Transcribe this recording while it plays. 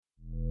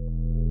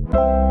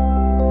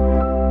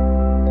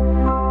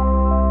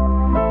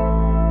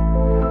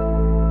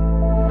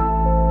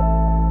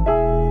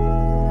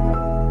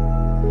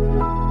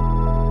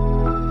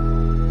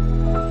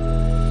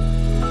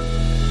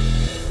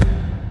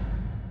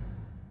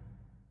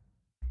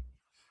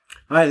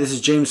Hi, this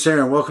is James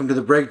Sayre, and welcome to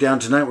the breakdown.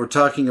 Tonight we're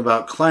talking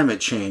about climate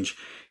change.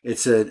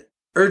 It's an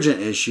urgent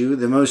issue,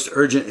 the most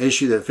urgent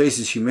issue that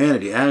faces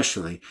humanity,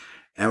 actually.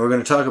 And we're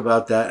going to talk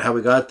about that, how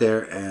we got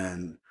there,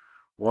 and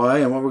why,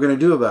 and what we're going to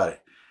do about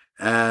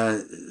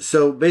it.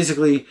 So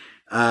basically,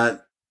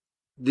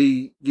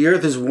 the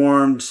Earth is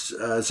warmed.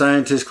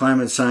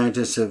 Climate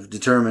scientists have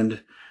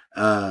determined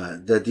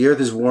that the Earth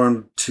is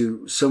warmed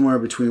to somewhere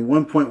between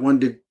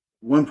 1.1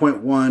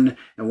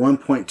 and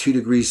 1.2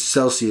 degrees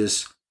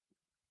Celsius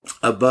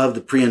above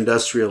the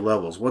pre-industrial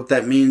levels. What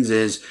that means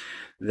is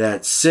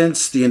that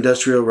since the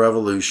Industrial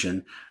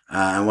Revolution,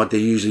 and what they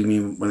usually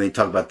mean when they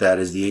talk about that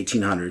is the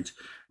 1800s,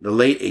 the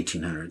late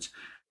 1800s,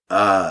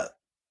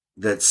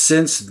 that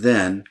since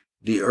then,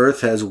 the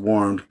Earth has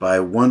warmed by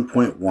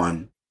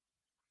 1.1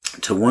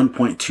 to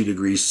 1.2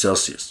 degrees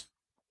Celsius.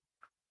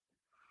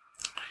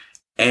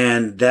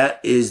 And that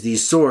is the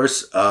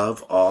source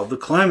of all the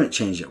climate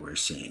change that we're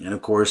seeing. And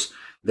of course,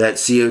 that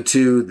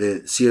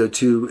the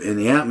CO2 in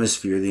the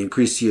atmosphere, the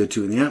increased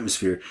CO2 in the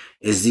atmosphere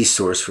is the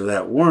source for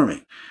that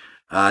warming.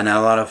 Now,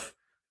 a lot of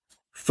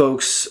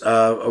folks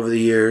over the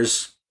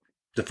years,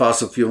 the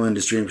fossil fuel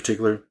industry in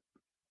particular,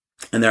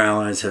 and their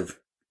allies have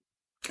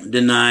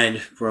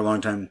denied for a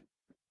long time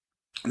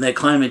that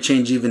climate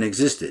change even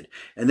existed.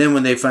 And then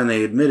when they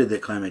finally admitted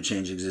that climate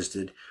change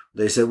existed,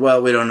 they said,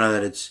 well, we don't know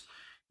that it's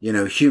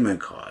human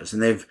cause.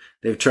 And they've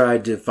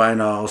tried to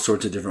find all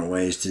sorts of different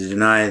ways to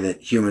deny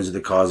that humans are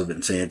the cause of it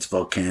and say it's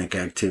volcanic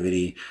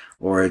activity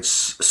or it's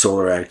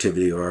solar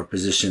activity or our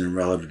position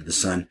relative to the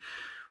sun.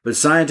 But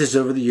scientists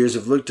over the years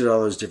have looked at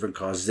all those different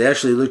causes. They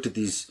actually looked at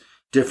these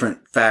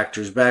different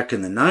factors back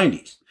in the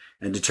 90s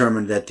and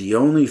determined that the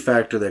only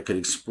factor that could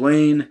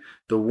explain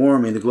the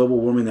global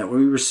warming that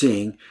we were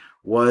seeing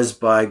was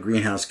by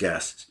greenhouse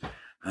gases,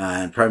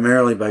 and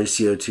primarily by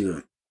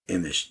CO2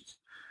 emissions.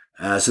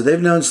 So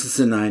they've known since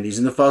the 90s,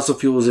 and the fossil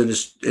fuels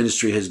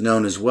industry has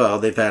known as well.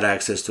 They've had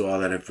access to all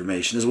that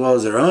information as well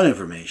as their own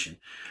information.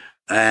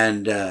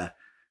 And,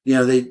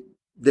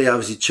 they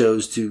obviously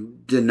chose to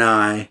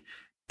deny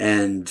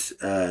and,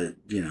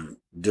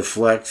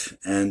 deflect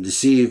and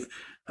deceive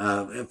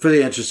for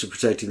the interest of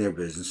protecting their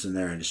business and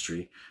their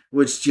industry,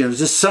 which,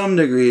 to some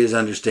degree is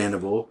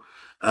understandable.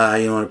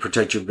 You want to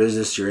protect your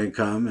business, your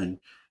income, and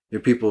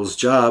your people's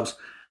jobs,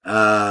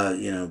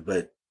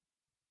 but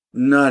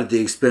not at the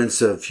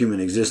expense of human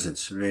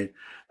existence, right?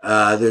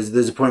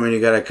 There's a point when you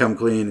got to come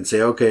clean and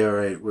say, okay, all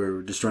right,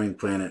 we're destroying the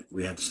planet.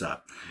 We have to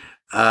stop.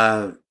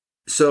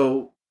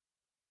 So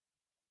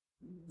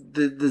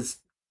it's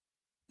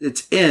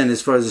in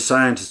as far as the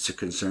scientists are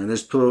concerned.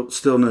 There's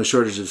still no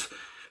shortage of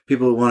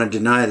people who want to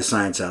deny the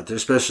science out there,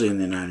 especially in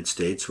the United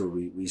States, where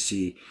we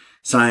see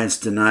science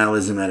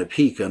denialism at a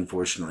peak,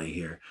 unfortunately,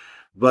 here.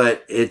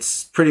 But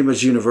it's pretty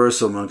much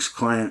universal amongst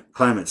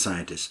climate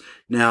scientists.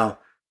 Now,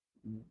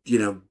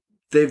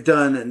 they've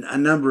done a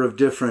number of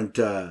different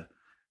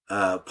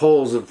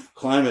polls of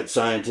climate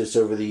scientists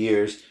over the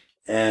years.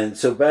 And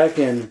so back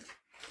in,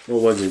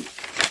 what was it?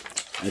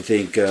 I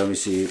think, let me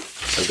see,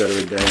 I've got it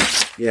written down.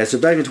 Yeah, so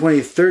back in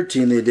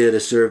 2013, they did a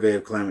survey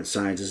of climate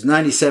scientists.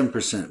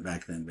 97%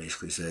 back then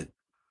basically said,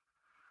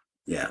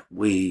 yeah,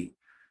 we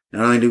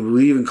not only do we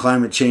believe in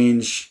climate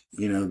change,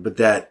 but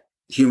that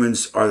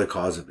humans are the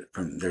cause of it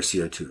from their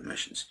CO2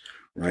 emissions.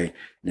 Right.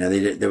 Now,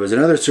 there was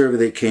another survey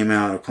that came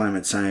out of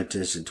climate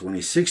scientists in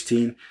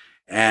 2016,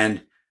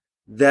 and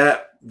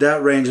that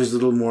range was a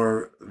little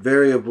more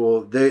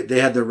variable. They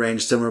had the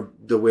range somewhere,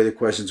 the way the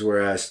questions were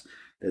asked,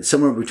 that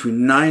somewhere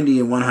between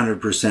 90 and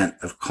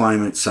 100% of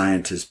climate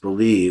scientists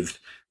believed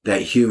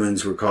that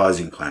humans were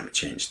causing climate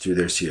change through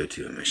their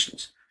CO2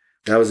 emissions.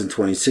 That was in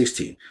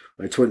 2016.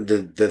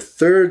 The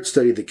third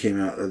study that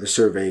came out of the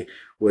survey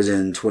was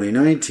in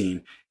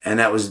 2019, and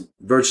that was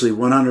virtually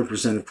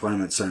 100% of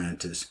climate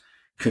scientists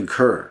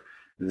concur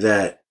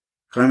that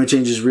climate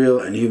change is real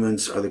and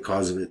humans are the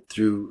cause of it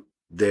through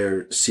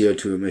their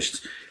CO2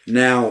 emissions.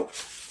 Now,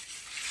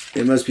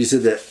 it must be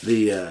said that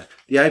the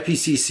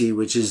IPCC,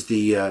 which is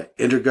the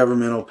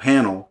Intergovernmental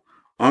Panel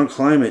on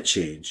Climate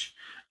Change,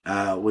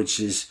 which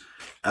is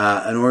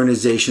an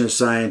organization of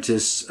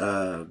scientists,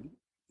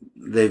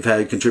 they've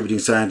had contributing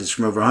scientists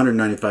from over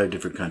 195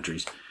 different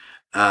countries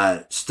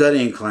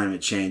studying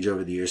climate change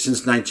over the years,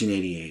 since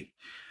 1988.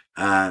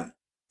 And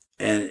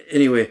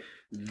anyway,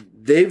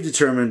 they've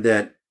determined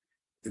that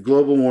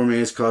global warming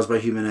is caused by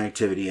human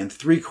activity, and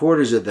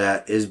 3/4 of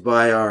that is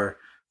by our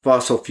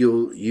fossil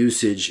fuel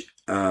usage,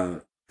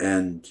 our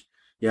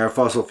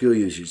fossil fuel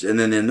usage. And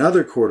then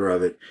another quarter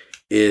of it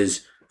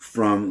is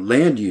from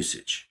land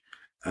usage.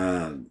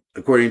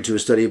 According to a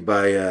study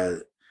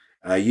by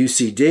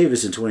UC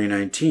Davis in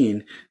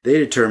 2019, they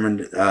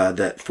determined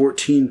that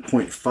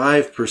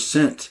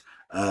 14.5%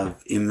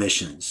 of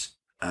emissions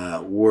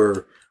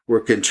were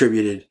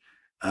contributed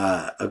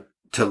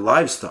to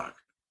livestock,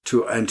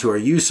 to our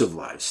use of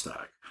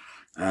livestock.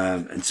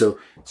 And so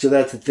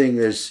that's the thing.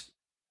 There's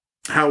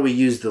how we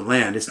use the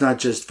land. It's not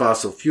just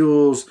fossil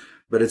fuels,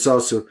 but it's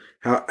also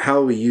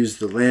how we use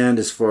the land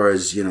as far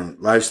as,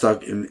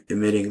 livestock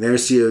emitting their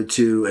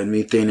CO2 and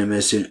methane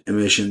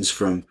emissions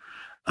from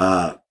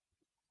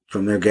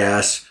from their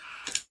gas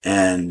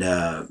and,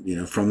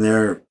 from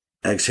their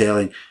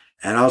exhaling.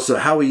 And also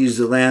how we use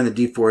the land, the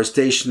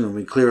deforestation, when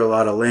we clear a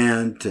lot of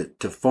land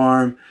to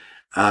farm,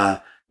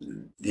 the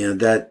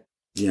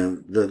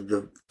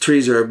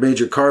trees are a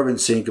major carbon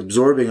sink,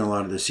 absorbing a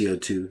lot of the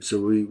CO2.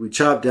 So we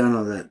chop down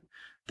on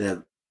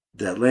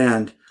that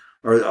land,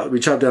 or we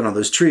chop down on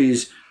those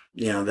trees.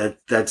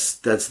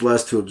 That's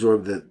less to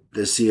absorb the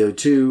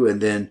CO2, and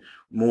then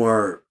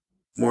more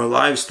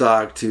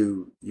livestock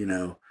to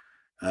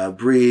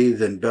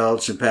breathe and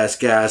belch and pass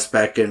gas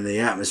back into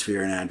the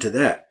atmosphere and add to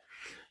that.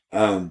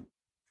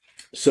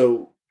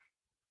 So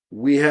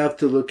we have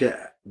to look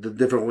at the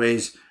different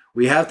ways.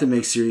 We have to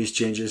make serious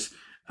changes.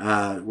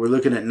 We're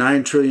looking at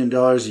 $9 trillion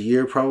a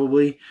year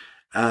probably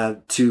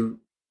to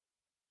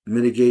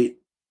mitigate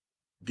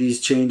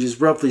these changes.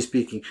 Roughly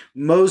speaking,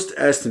 most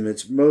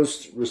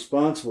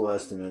responsible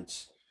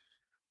estimates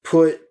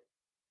put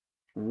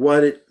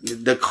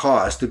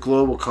the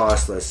global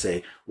cost, let's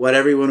say, what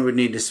everyone would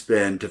need to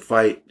spend to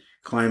fight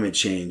climate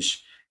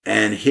change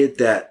and hit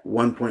that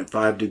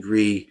 1.5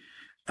 degree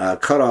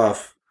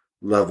cutoff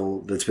level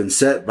that's been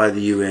set by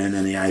the UN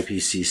and the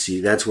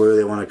IPCC. That's where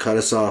they want to cut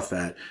us off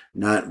at.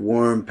 Not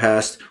warm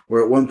past,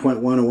 we're at 1.1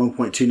 or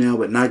 1.2 now,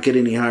 but not get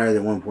any higher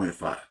than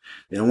 1.5.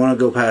 They don't want to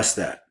go past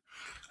that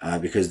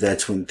because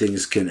that's when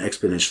things can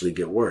exponentially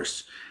get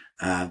worse.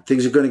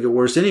 Things are going to get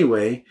worse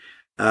anyway.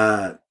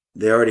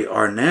 They already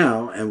are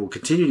now and will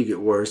continue to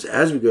get worse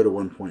as we go to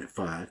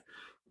 1.5.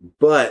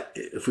 But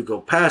if we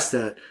go past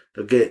that,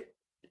 they'll get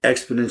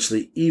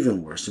exponentially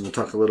even worse. And we'll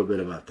talk a little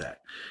bit about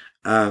that.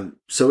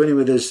 So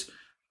anyway, there's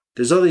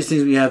all these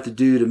things we have to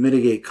do to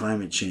mitigate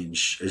climate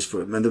change.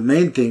 And the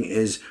main thing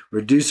is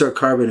reduce our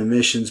carbon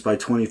emissions by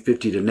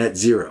 2050 to net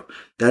zero.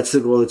 That's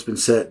the goal that's been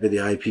set by the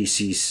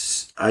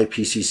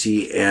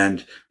IPCC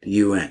and the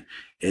UN,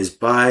 is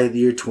by the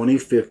year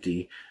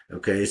 2050.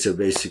 Okay. So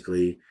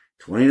basically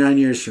 29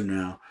 years from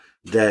now,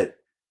 that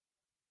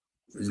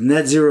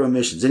net zero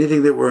emissions,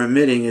 anything that we're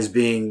emitting is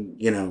being,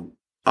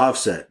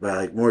 offset by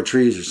like more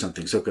trees or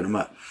something, soaking them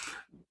up.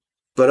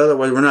 But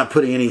otherwise, we're not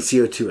putting any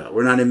CO2 out.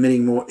 We're not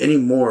emitting any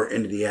more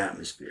into the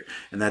atmosphere.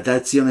 And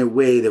that's the only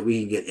way that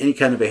we can get any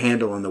kind of a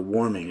handle on the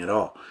warming at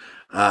all.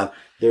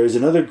 There's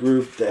another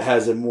group that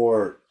has a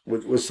more,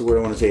 what's the word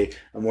I want to say,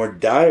 a more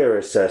dire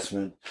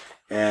assessment.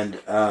 And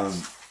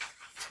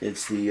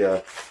it's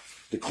the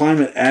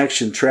Climate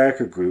Action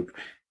Tracker Group.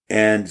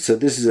 And so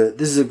this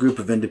is a group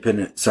of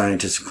independent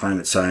scientists and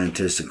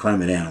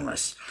climate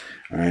analysts.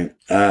 All right.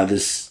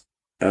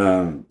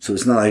 So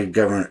it's not like a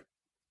government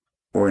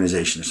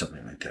organization or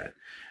something like that.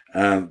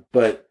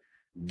 But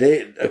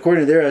they,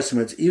 according to their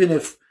estimates, even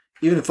if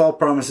all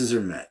promises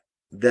are met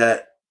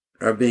that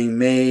are being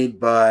made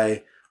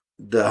by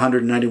the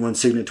 191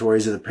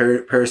 signatories of the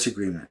Paris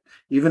Agreement,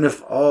 even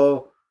if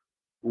all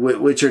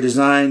which are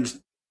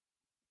designed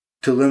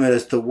to limit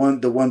us to the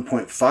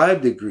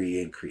 1.5 degree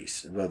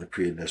increase above the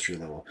pre-industrial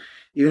level,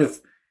 even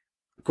if,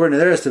 according to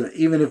their estimate,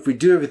 even if we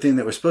do everything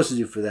that we're supposed to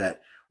do for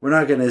that, we're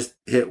not going to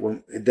hit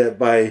that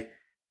by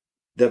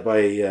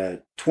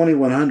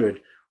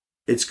 2100,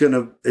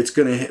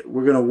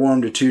 we're going to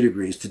warm to 2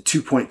 degrees, to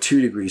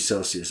 2.2 degrees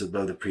Celsius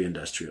above the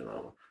pre-industrial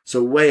level.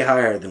 So way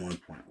higher than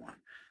 1.1.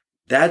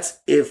 That's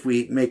if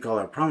we make all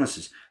our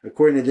promises.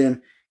 According to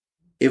them,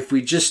 if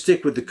we just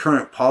stick with the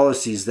current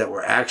policies that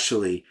are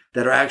actually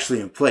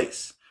in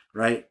place,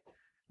 right?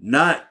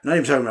 Not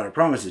even talking about our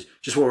promises,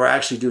 just what we're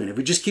actually doing. If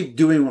we just keep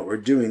doing what we're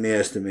doing, they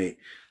estimate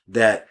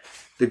that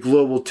the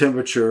global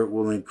temperature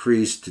will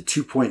increase to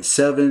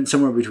 2.7,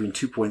 somewhere between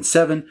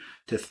 2.7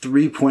 to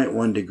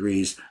 3.1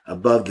 degrees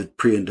above the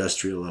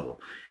pre-industrial level.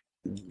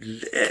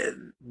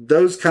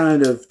 Those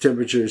kind of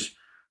temperatures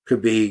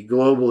could be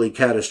globally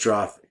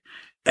catastrophic.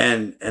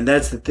 And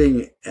that's the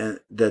thing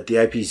that the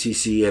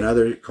IPCC and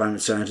other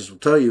climate scientists will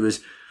tell you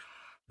is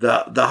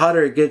the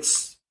hotter it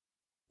gets,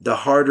 the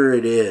harder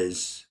it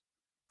is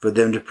for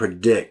them to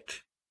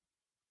predict.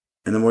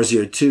 And the more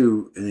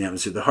CO2 in the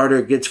atmosphere, the harder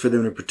it gets for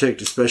them to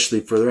predict,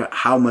 especially for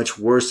how much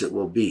worse it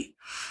will be.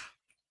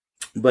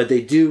 But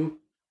they do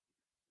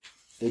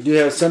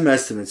have some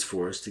estimates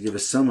for us to give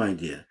us some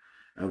idea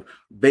of,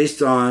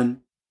 based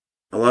on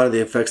a lot of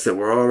the effects that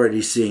we're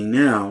already seeing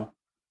now,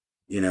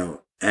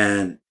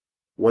 and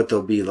what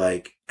they'll be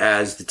like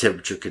as the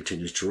temperature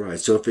continues to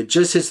rise. So if it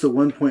just hits the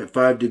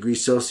 1.5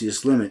 degrees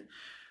Celsius limit,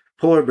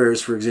 polar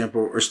bears, for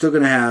example, are still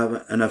going to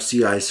have enough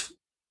sea ice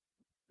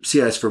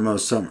for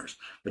most summers.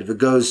 But if it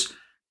goes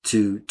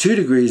to 2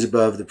 degrees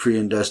above the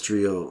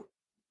pre-industrial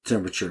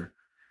temperature,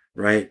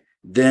 right,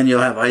 then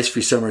you'll have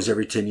ice-free summers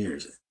every 10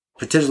 years,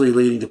 potentially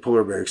leading to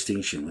polar bear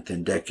extinction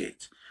within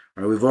decades.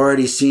 Right, we've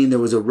already seen there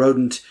was a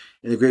rodent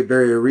in the Great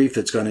Barrier Reef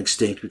that's gone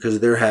extinct because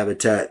of their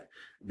habitat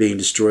being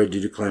destroyed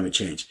due to climate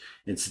change.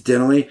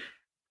 Incidentally,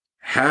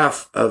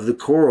 half of the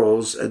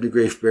corals at the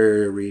Great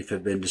Barrier Reef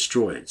have been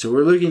destroyed. So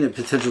we're looking at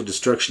potential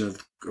destruction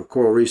of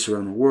coral reefs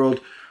around the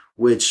world,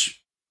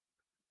 which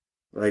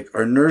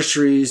are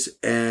nurseries,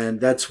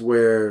 and that's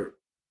where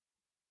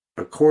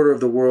a quarter of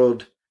the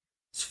world's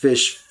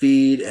fish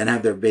feed and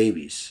have their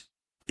babies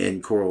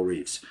in coral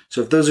reefs.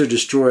 So if those are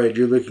destroyed,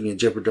 you're looking at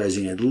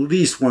jeopardizing at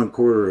least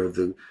 1/4 of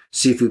the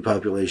seafood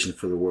population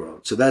for the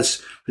world. So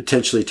that's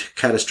potentially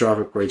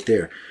catastrophic right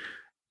there.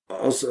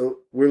 Also,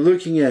 we're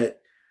looking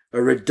at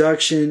a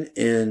reduction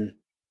in,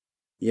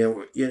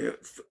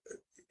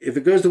 if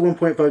it goes to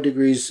 1.5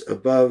 degrees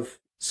above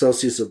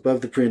Celsius,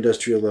 above the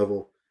pre-industrial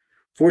level,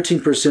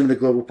 14% of the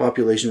global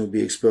population will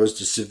be exposed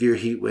to severe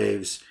heat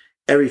waves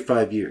every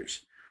 5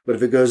 years. But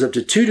if it goes up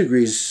to 2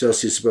 degrees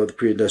Celsius above the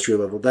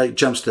pre-industrial level, that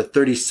jumps to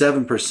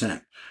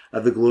 37%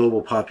 of the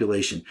global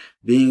population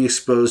being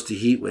exposed to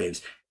heat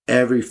waves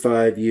every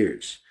 5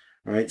 years.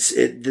 All right.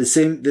 The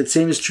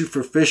same is true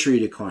for fishery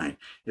decline.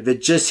 If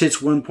it just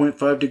hits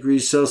 1.5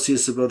 degrees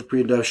Celsius above the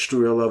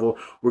pre-industrial level,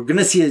 we're going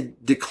to see a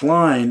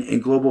decline in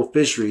global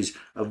fisheries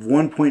of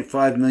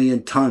 1.5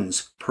 million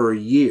tons per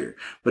year.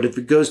 But if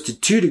it goes to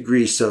 2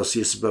 degrees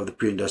Celsius above the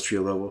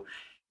pre-industrial level,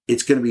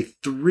 it's going to be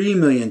 3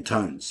 million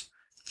tons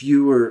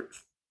fewer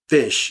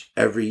fish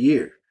every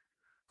year.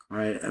 All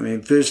right. I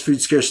mean, there's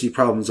food scarcity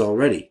problems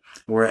already.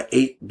 We're at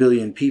 8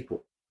 billion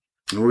people,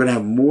 and we're going to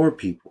have more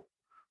people.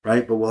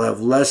 Right? But we'll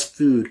have less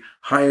food,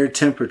 higher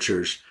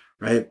temperatures,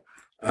 right?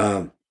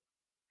 We're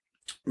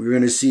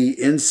going to see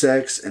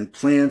insects and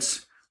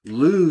plants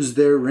lose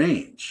their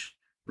range,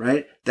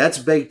 right? That's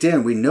baked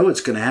in. We know it's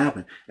going to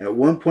happen at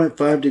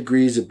 1.5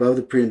 degrees above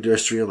the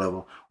pre-industrial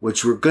level,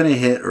 which we're going to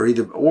hit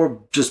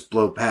or just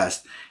blow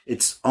past.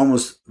 It's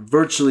almost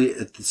virtually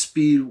at the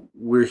speed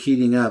we're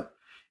heating up.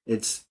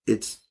 It's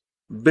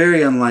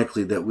very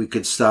unlikely that we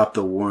could stop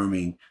the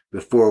warming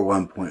before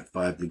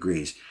 1.5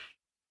 degrees.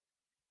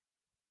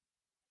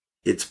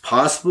 It's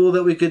possible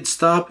that we could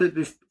stop it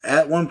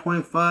at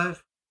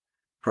 1.5,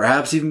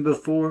 perhaps even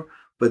before,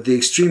 but the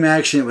extreme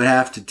action it would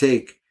have to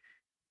take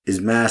is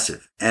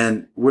massive,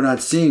 and we're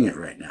not seeing it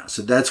right now.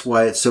 So that's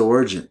why it's so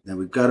urgent that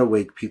we've got to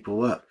wake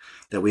people up,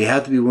 that we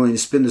have to be willing to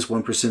spend this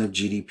 1% of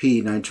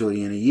GDP, $9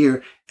 trillion a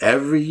year,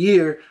 every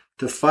year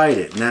to fight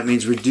it. And that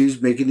means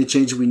making the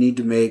changes we need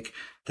to make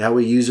to how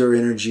we use our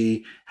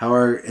energy, how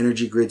our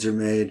energy grids are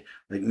made,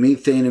 like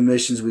methane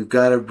emissions. We've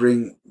got to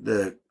bring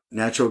the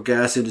natural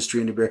gas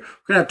industry into bear.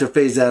 We're going to have to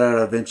phase that out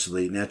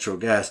eventually, natural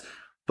gas.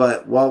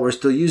 But while we're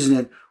still using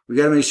it, we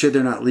got to make sure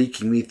they're not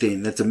leaking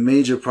methane. That's a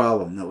major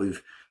problem that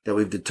we've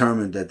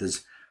determined, that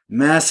there's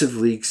massive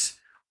leaks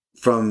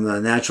from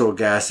the natural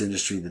gas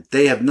industry that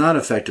they have not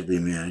effectively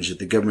managed, that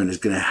the government is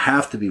going to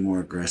have to be more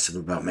aggressive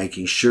about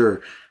making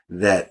sure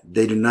that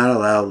they do not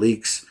allow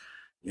leaks,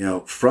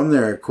 from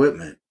their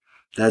equipment.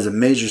 That is a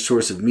major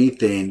source of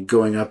methane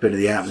going up into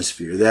the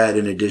atmosphere. That,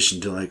 in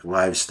addition to like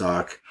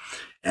livestock,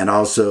 and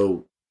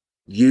also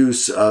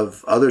use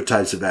of other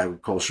types of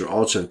agriculture,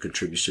 also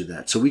contributes to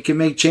that. So we can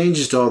make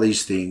changes to all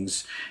these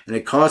things, and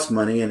it costs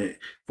money, and it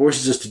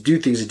forces us to do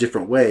things a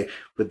different way,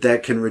 but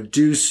that can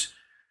reduce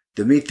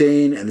the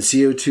methane and the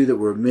CO2 that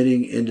we're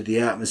emitting into the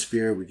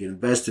atmosphere. We can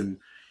invest in,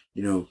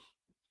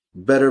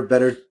 better,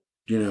 battery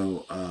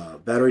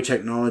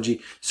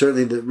technology.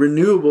 Certainly the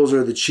renewables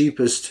are the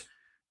cheapest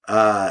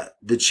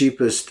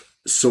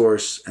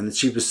source and the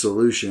cheapest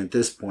solution at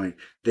this point.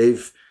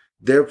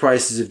 Their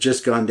prices have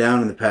just gone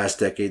down in the past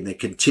decade, and they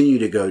continue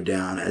to go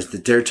down as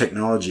their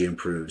technology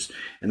improves.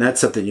 And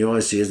that's something you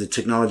always see as the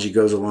technology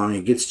goes along,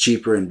 it gets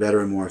cheaper and better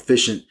and more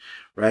efficient,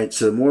 right?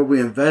 So the more we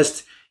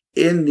invest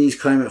in these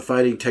climate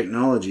fighting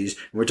technologies,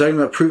 and we're talking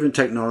about proven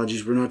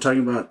technologies, we're not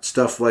talking about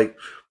stuff like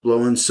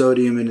blowing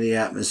sodium into the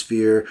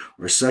atmosphere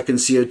or sucking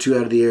CO2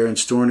 out of the air and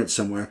storing it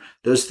somewhere.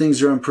 Those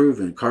things are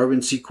unproven.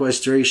 Carbon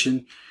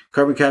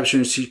capture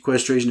and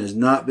sequestration has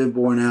not been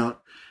borne out.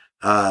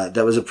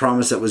 That was a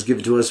promise that was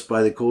given to us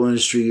by the coal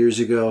industry years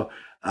ago.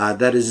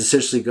 That has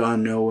essentially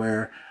gone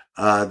nowhere.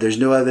 There's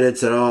no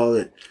evidence at all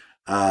that,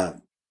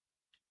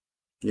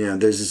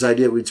 there's this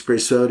idea that we'd spray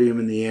sodium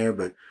in the air,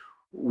 but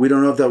we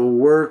don't know if that will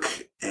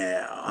work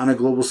on a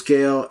global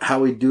scale, how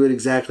we do it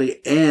exactly,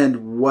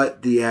 and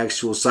what the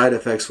actual side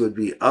effects would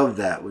be of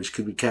that, which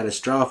could be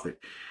catastrophic.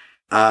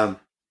 And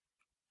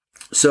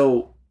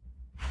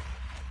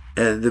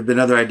there have been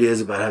other ideas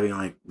about having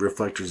like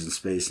reflectors in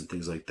space and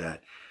things like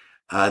that.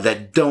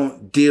 That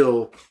don't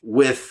deal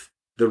with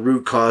the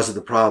root cause of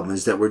the problem,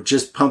 is that we're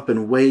just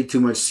pumping way too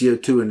much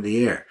CO2 into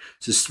the air.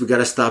 So we got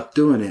to stop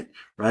doing it,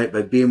 right?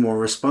 By being more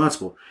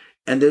responsible.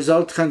 And there's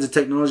all kinds of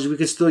technology. We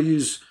can still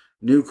use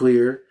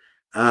nuclear.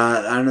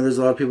 I know there's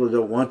a lot of people that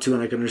don't want to,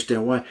 and I can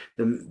understand why.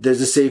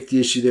 There's a safety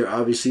issue there,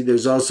 obviously.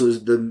 There's also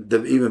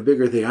the even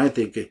bigger thing, I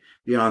think,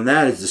 beyond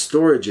that, is the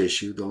storage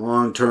issue, the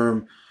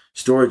long-term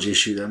storage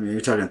issue. I mean,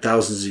 you're talking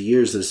thousands of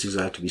years those things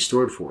will have to be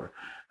stored for.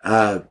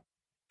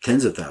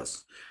 Tens of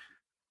thousands,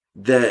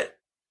 that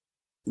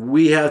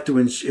we have to,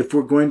 if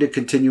we're going to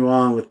continue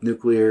on with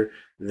nuclear,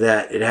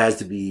 that it has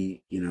to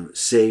be,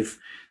 safe.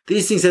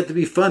 These things have to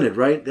be funded,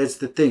 right? That's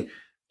the thing.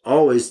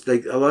 Always,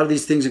 like, a lot of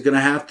these things are going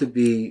to have to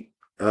be,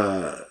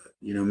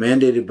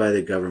 mandated by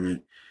the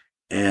government.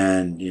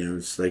 And,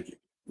 it's like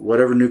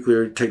whatever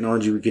nuclear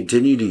technology we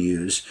continue to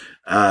use,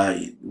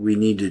 we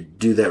need to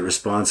do that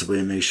responsibly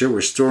and make sure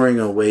we're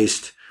storing our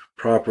waste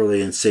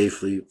properly and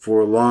safely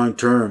for long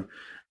term,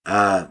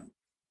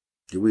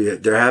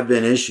 There have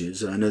been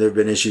issues. I know there have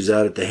been issues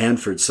out at the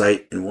Hanford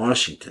site in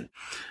Washington,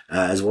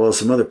 as well as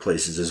some other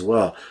places as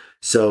well.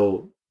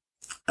 So,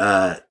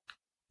 there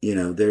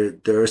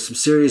are some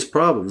serious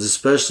problems,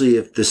 especially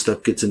if this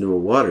stuff gets into a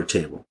water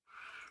table.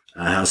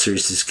 How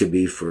serious this could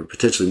be for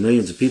potentially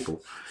millions of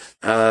people.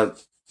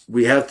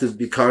 We have to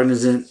be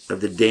cognizant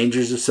of the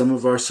dangers of some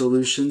of our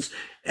solutions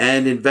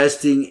and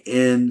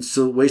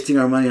wasting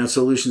our money on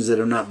solutions that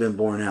have not been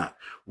borne out.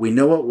 We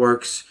know what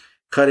works,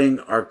 cutting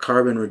our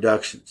carbon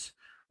reductions,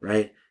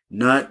 right?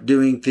 Not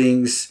doing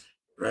things,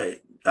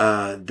 right,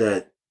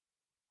 that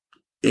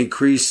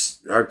increase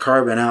our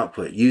carbon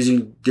output,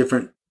 using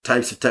different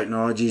types of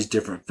technologies,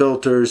 different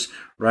filters,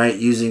 right?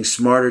 Using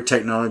smarter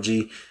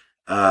technology,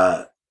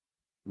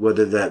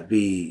 whether that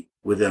be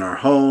within our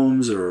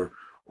homes or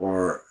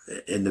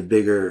in the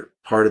bigger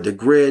part of the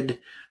grid,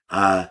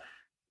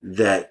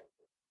 that,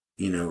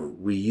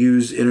 we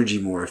use energy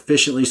more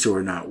efficiently so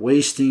we're not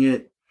wasting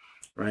it,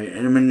 right?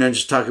 And I'm not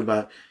just talking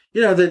about,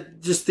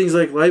 that just things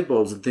like light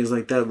bulbs and things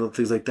like that, little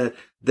things like that,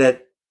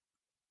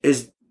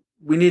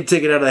 we need to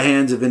take it out of the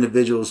hands of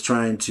individuals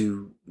trying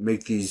to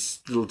make these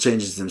little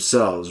changes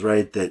themselves,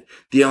 right? That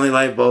the only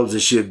light bulbs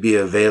that should be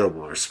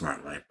available are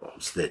smart light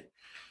bulbs that,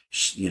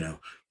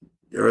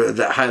 or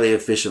the highly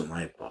efficient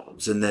light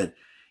bulbs, and that,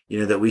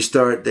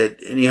 that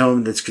any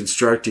home that's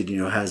constructed,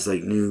 has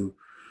like new,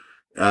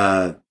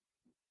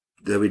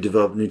 that we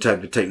develop new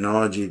type of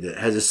technology that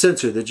has a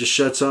sensor that just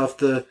shuts off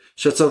the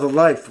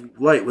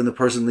light when the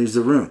person leaves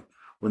the room.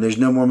 When there's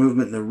no more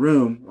movement in the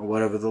room or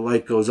whatever, the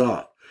light goes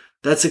off.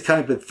 That's the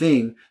kind of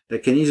thing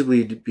that can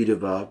easily be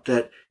developed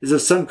that is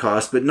of some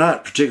cost, but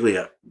not particularly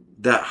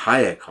that high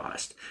a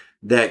cost,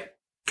 that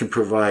can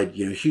provide,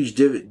 huge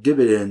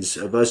dividends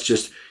of us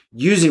just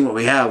using what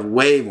we have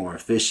way more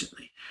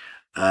efficiently.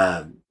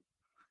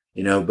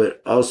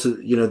 But also,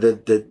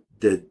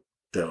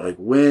 that like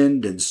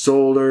wind and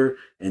solar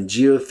and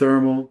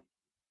geothermal,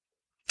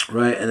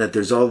 right? And that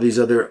there's all these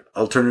other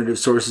alternative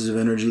sources of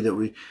energy that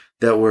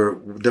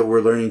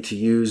we're learning to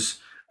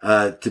use,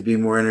 to be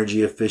more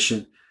energy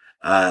efficient.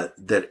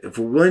 That if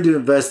we're willing to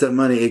invest that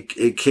money,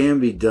 it can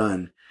be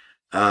done.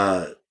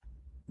 But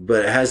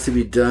it has to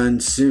be done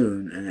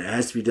soon, and it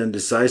has to be done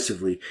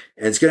decisively.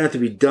 And it's going to have to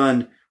be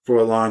done for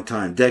a long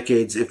time,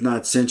 decades, if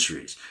not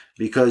centuries,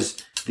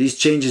 because these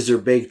changes are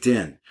baked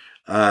in.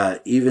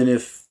 Even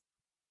if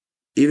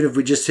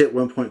we just hit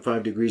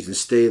 1.5 degrees and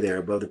stay there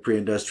above the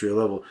pre-industrial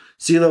level,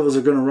 sea levels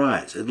are going to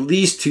rise at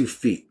least 2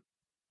 feet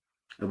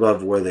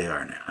above where they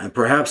are now, and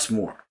perhaps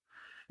more.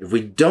 If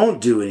we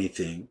don't do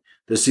anything,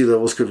 the sea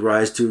levels could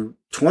rise to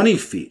 20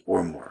 feet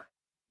or more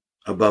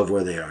above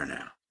where they are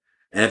now.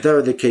 And if that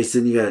were the case,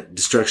 then you got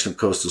destruction of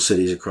coastal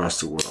cities across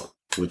the world,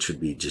 which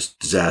would be just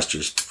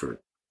disastrous for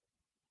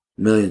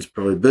millions,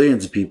 probably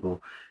billions of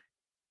people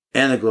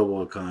and the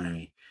global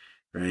economy,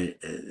 right?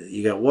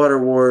 You got water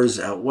wars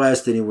out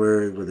west,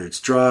 anywhere, whether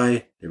it's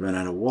dry, they run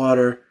out of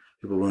water,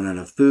 people run out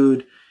of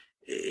food.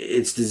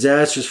 It's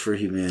disastrous for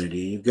humanity.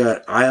 You've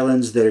got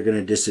islands that are going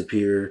to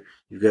disappear.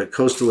 You've got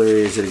coastal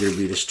areas that are going to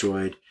be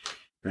destroyed,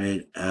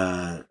 right?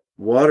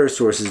 Water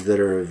sources that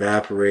are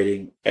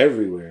evaporating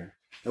everywhere.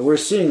 And we're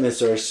seeing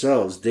this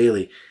ourselves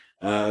daily.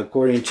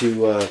 According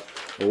to a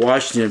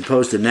Washington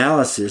Post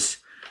analysis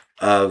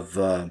of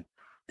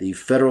the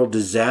federal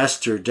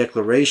disaster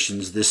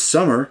declarations this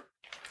summer,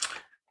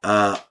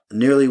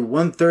 nearly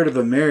 1/3 of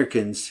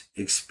Americans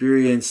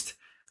experienced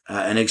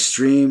an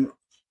extreme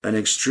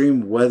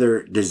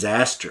weather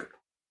disaster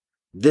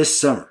this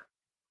summer,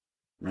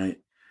 right?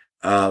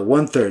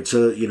 1/3.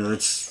 So,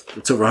 that's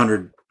over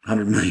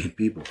 100 million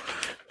people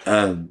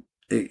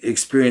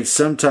experienced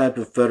some type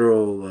of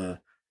weather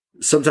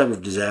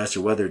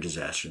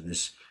disaster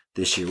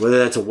this year, whether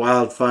that's a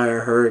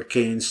wildfire,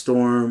 hurricane,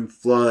 storm,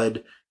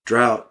 flood,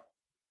 drought,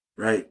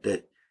 right?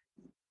 That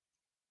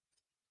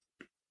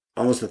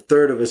almost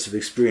 1/3 of us have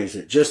experienced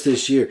it just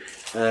this year,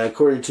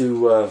 according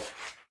to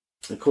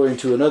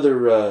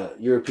another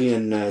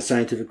European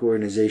scientific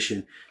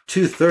organization.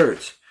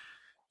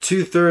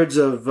 2/3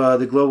 of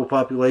the global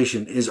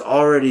population is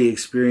already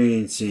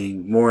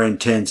experiencing more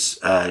intense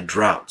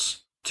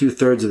droughts.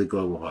 2/3 of the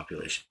global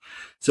population.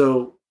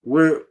 So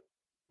we're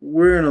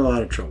in a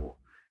lot of trouble,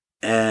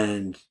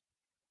 and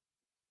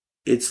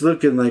it's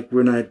looking like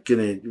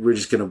we're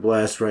just gonna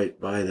blast right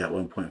by that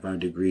 1.5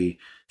 degree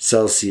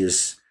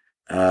Celsius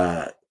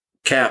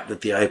cap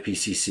that the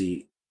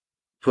IPCC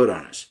put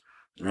on us,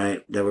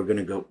 right? That we're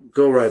gonna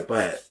go right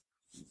by it.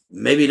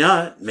 Maybe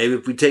not. Maybe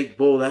if we take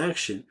bold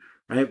action,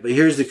 right? But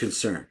here's the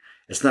concern: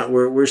 it's not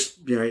we're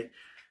right.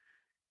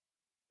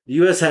 The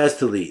U.S. has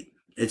to lead.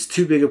 It's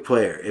too big a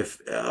player.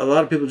 If a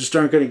lot of people just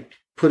aren't going to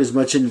put as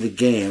much into the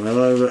game, a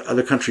lot of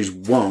other countries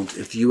won't.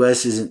 If the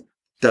U.S.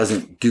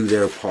 doesn't do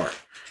their part,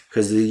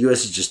 because the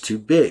U.S. is just too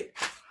big,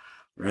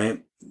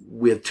 right?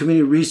 We have too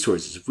many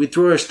resources. If we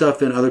throw our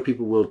stuff in, other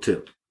people will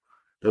too.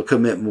 They'll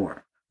commit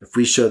more if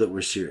we show that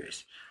we're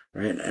serious,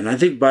 right? And I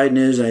think Biden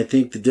is, and I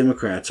think the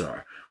Democrats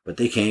are, but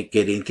they can't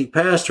get anything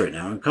passed right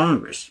now in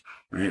Congress,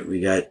 right? We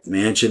got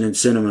Manchin and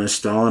Sinema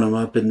stalling them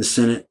up in the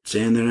Senate,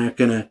 saying they're not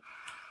going to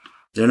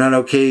They're not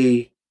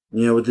okay,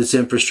 with this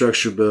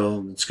infrastructure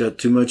bill. It's got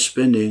too much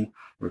spending.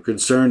 We're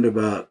concerned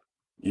about,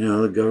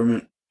 the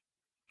government.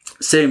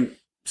 Same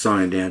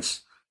song and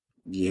dance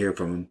you hear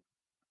from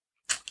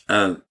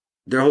them.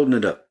 They're holding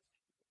it up.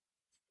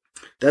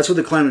 That's what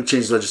the climate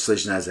change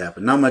legislation has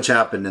happened. Not much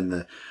happened in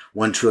the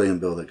 $1 trillion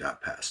bill that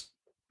got passed.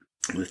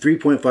 The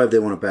 3.5 they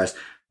want to pass,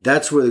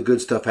 that's where the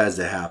good stuff has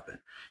to happen.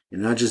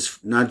 And not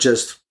just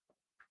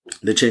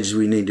the changes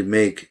we need to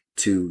make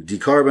to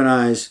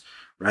decarbonize,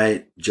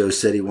 right? Joe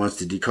said he wants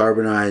to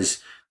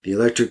decarbonize the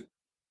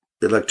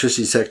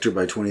electricity sector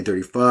by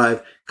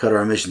 2035, cut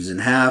our emissions in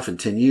half in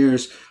 10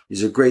 years.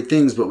 These are great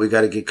things, but we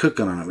got to get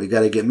cooking on it. We got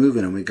to get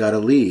moving, and we got to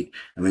lead,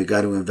 and we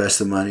got to invest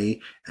the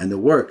money and the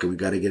work, and we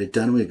got to get it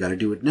done. We got to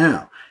do it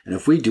now. And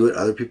if we do it,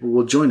 other people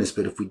will join us.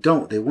 But if we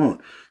don't, they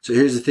won't. So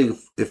here's the thing.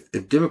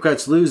 If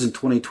Democrats lose in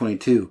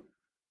 2022,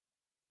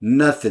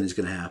 nothing is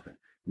going to happen.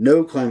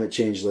 No climate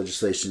change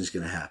legislation is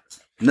going to happen.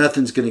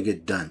 Nothing's going to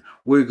get done.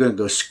 We're going to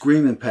go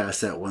screaming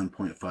past that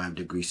 1.5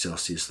 degrees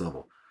Celsius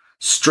level,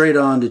 straight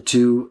on to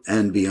 2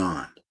 and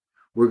beyond.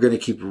 We're going to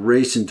keep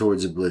racing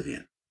towards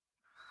oblivion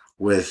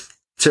with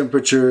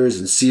temperatures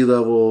and sea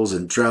levels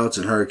and droughts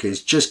and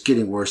hurricanes just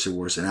getting worse and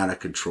worse and out of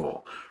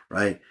control,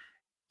 right?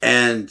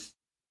 And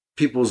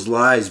people's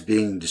lives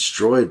being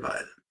destroyed by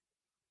them,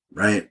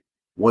 right?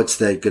 What's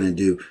that going to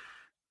do?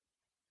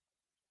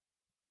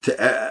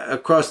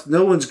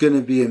 No one's going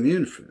to be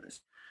immune from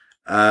this.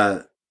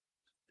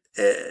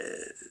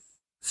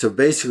 So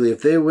basically,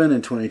 if they win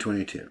in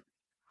 2022,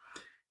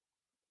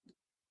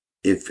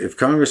 if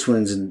Congress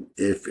wins, and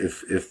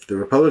if the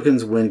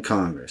Republicans win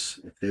Congress,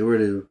 if they were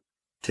to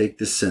take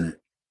the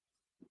Senate,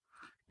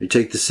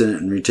 retake the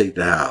Senate and retake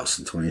the House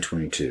in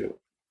 2022,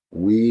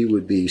 we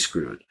would be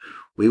screwed.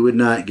 We would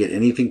not get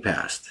anything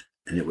passed,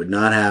 and it would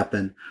not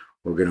happen.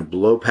 We're going to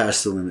blow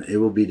past the limit. It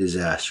will be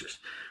disastrous.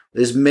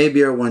 This may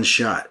be our one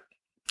shot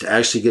to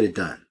actually get it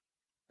done.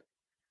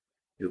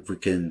 If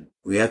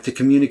we have to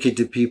communicate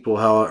to people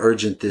how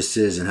urgent this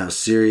is and how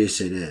serious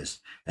it is,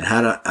 and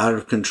how out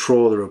of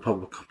control the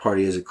Republican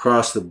Party is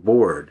across the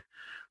board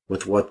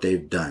with what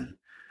they've done,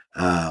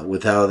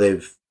 with how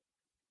they've,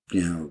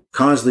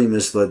 constantly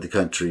misled the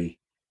country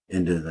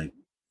into like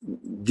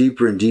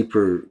deeper and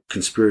deeper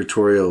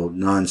conspiratorial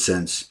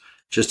nonsense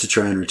just to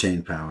try and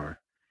retain power,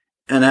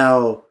 and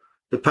how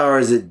the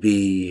powers that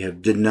be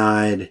have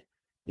denied,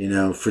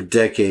 for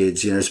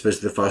decades,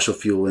 especially the fossil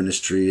fuel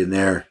industry and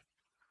their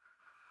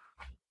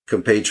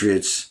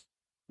compatriots,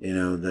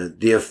 the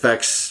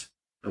effects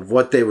of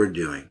what they were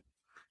doing,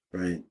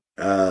 right?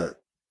 So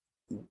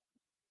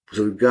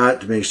we've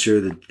got to make sure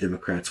that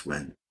Democrats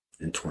win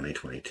in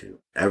 2022.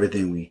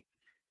 Everything we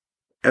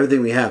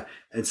have.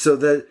 And so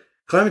that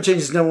climate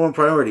change is number one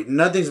priority.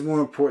 Nothing's more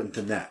important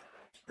than that,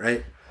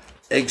 right?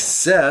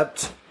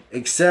 Except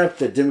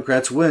that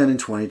Democrats win in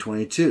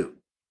 2022,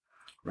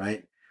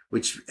 right?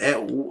 Which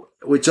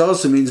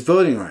also means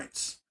voting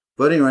rights.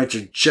 Voting rights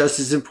are just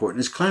as important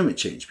as climate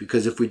change,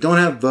 because if we don't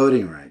have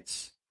voting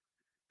rights,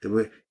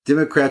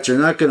 Democrats are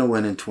not going to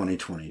win in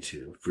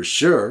 2022 for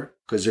sure,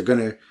 because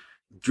the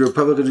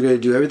Republicans are going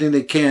to do everything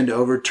they can to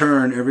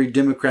overturn every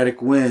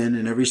Democratic win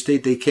in every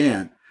state they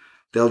can.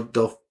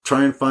 They'll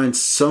try and find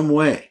some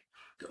way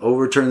to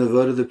overturn the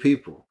vote of the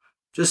people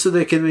just so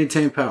they can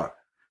maintain power.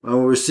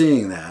 Well, we're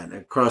seeing that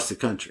across the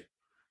country.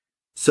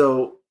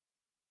 So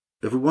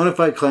if we want to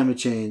fight climate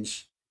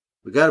change,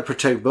 we got to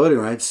protect voting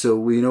rights so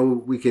we know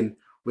we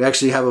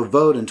actually have a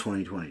vote in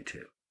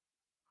 2022.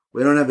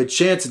 We don't have a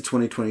chance in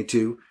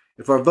 2022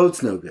 if our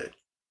vote's no good.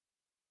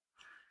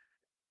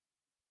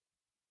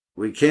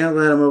 We can't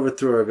let them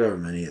overthrow our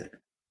government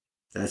either.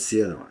 That's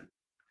the other one.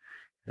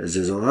 Because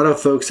there's a lot of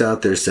folks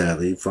out there,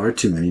 sadly, far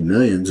too many,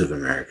 millions of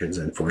Americans,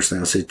 unfortunately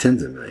I'll say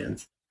tens of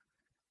millions,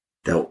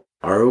 that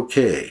are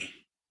okay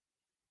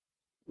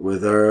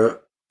with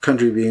our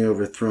country being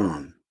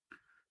overthrown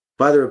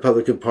by the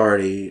Republican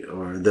Party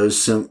or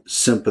those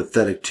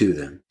sympathetic to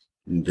them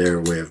in their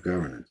way of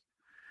governance.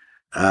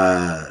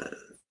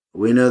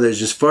 We know there's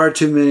just far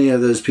too many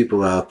of those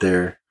people out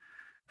there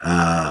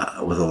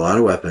with a lot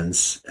of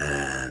weapons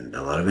and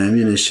a lot of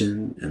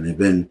ammunition, and they've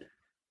been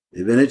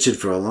itching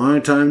for a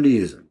long time to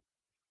use them.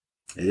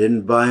 They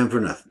didn't buy them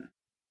for nothing.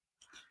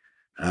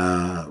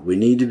 We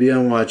need to be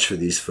on watch for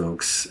these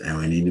folks, and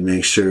we need to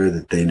make sure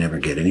that they never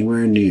get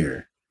anywhere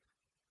near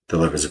the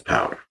levers of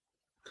power.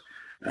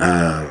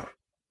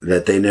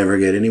 That they never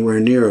get anywhere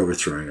near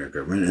overthrowing our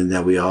government, and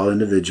that we all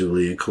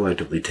individually and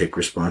collectively take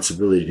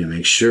responsibility to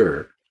make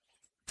sure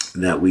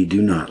that we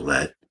do not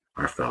let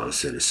our fellow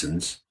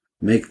citizens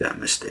make that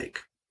mistake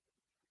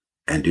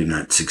and do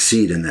not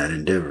succeed in that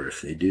endeavor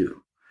if they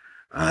do.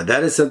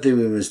 That is something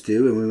we must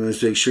do, and we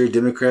must make sure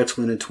Democrats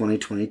win in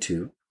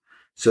 2022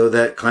 so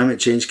that climate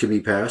change can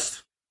be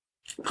passed.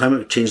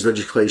 Climate change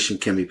legislation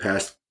can be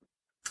passed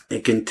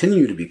and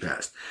continue to be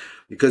passed,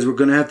 because we're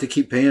going to have to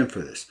keep paying for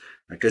this.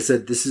 Like I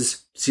said,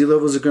 sea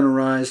levels are going to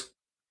rise.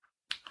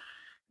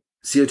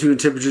 CO2 and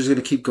temperature is going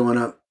to keep going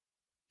up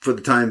for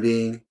the time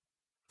being,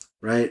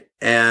 right?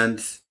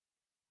 And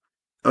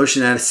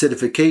ocean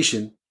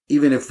acidification,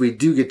 even if we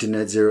do get to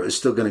net zero, is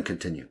still going to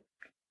continue.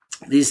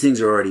 These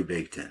things are already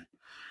baked in.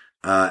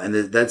 And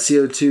that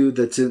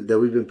CO2 that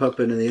we've been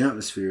pumping in the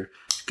atmosphere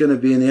is going to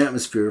be in the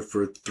atmosphere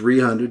for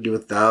 300 to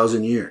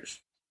 1,000 years.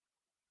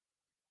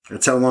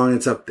 That's how long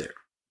it's up there.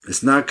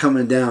 It's not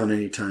coming down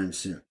anytime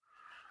soon.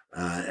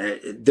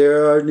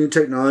 There are new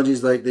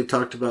technologies like they've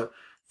talked about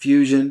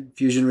fusion.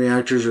 Fusion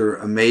reactors are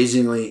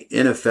amazingly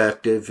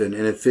ineffective and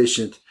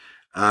inefficient,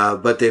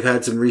 but they've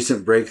had some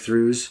recent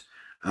breakthroughs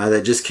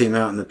that just came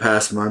out in the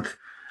past month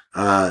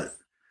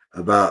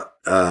about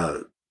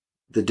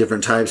the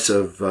different types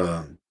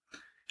of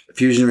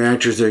fusion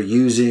reactors they're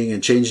using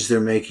and changes they're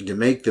making to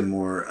make them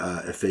more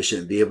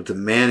efficient and be able to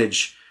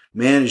manage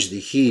the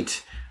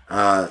heat.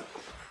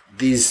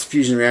 These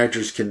fusion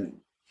reactors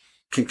can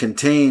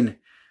contain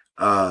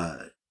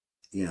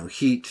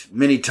heat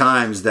many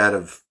times that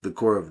of the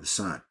core of the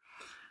sun.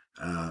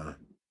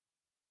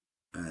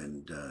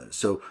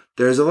 So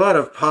there's a lot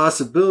of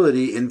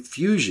possibility in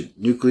fusion,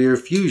 nuclear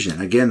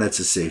fusion. Again, that's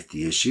a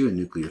safety issue, and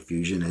nuclear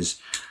fusion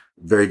is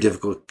very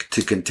difficult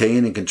to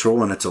contain and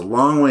control, and it's a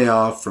long way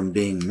off from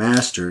being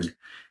mastered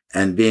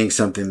and being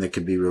something that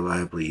could be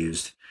reliably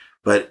used.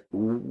 But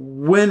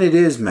when it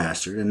is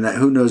mastered, and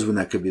who knows when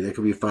that could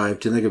be 5,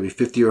 10, that could be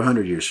 50 or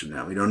 100 years from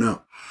now. We don't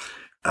know.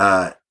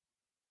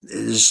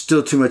 There's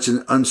still too much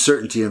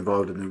uncertainty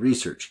involved in the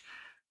research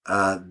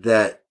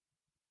that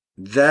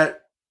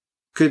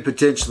could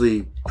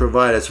potentially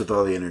provide us with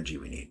all the energy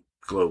we need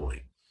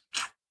globally.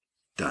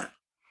 Done.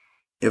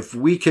 If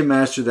we can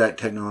master that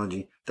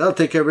technology, that'll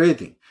take care of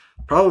everything.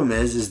 Problem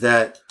is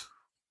that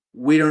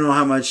we don't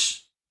know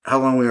how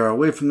long we are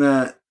away from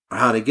that, or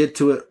how to get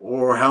to it,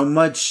 or how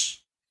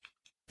much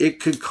it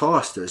could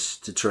cost us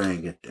to try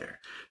and get there.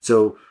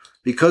 So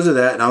because of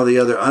that and all the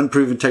other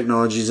unproven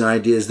technologies and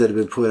ideas that have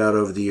been put out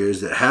over the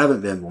years that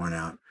haven't been borne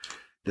out,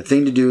 the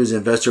thing to do is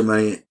invest our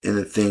money in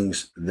the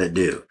things that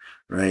do,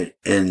 right?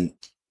 And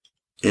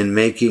in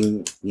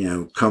making,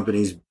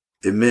 companies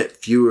emit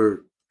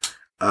fewer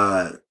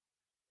CO2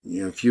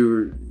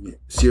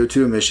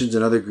 emissions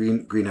and other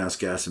greenhouse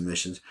gas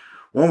emissions.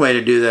 One way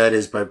to do that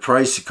is by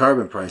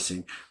carbon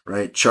pricing,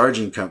 right?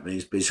 Charging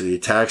companies, basically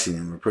taxing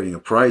them or putting a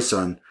price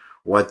on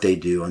what they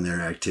do on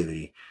their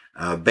activity,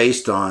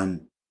 based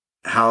on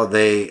how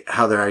their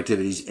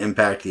activities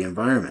impact the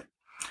environment,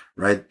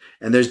 right?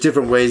 And there's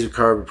different ways of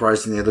carbon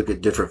pricing. They look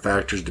at different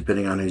factors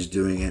depending on who's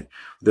doing it.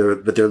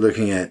 But they're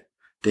looking at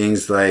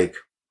things like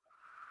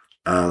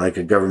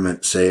a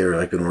government, say, or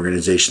like an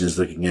organization is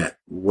looking at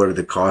what are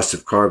the costs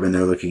of carbon.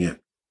 They're looking at,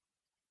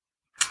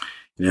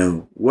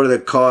 what are the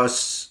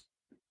costs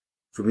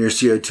from your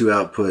CO2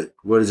 output?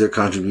 What is their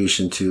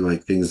contribution to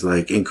like things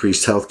like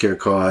increased healthcare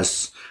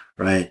costs,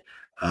 right?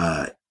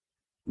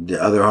 The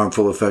other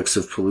harmful effects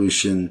of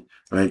pollution,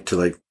 right? To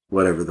like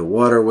whatever the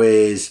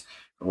waterways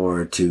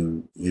or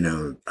to,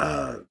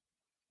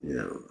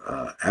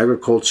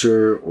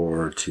 agriculture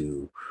or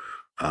to,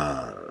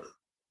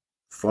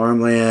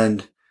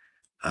 farmland,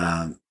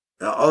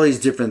 all these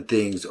different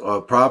things,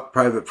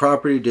 private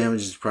property,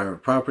 damages to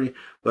private property,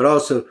 but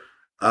also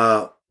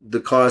the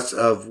cost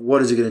of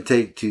what is it going to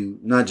take to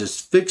not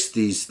just fix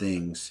these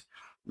things,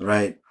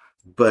 right,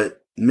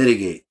 but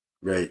mitigate,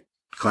 right,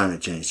 climate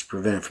change, to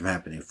prevent it from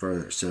happening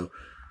further. So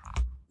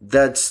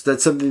that's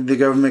something the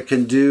government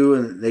can do,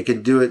 and they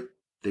can do it.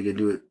 They can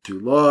do it through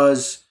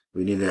laws.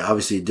 We need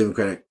obviously a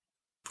Democratic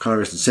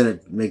Congress and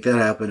Senate to make that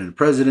happen, and a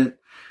president.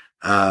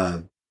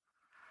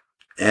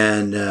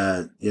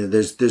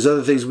 There's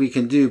other things we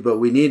can do, but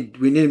we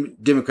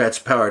need Democrats'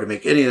 power to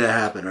make any of that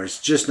happen, or it's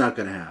just not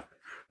going to happen,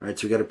 right?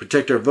 So we got to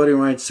protect our voting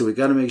rights. So we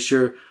got to make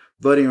sure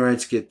voting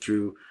rights get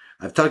through.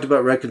 I've talked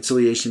about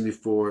reconciliation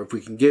before. If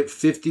we can get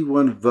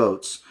 51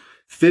 votes,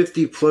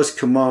 50 plus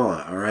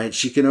Kamala, all right,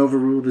 she can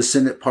overrule the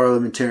Senate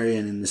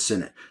parliamentarian in the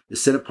Senate. The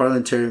Senate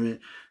parliamentarian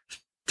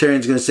is going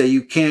to say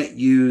you can't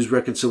use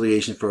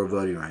reconciliation for a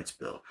voting rights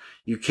bill.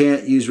 You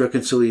can't use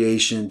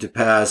reconciliation to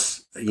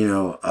pass,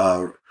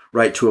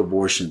 right to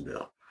abortion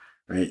bill,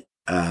 right?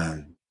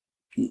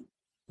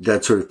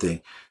 That sort of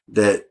thing.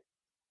 That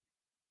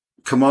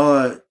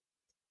Kamala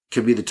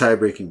could be the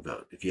tie-breaking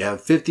vote. If you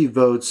have 50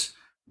 votes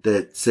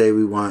that say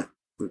we want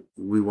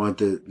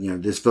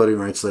this voting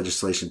rights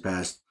legislation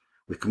passed,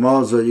 with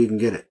Kamala's vote you can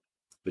get it,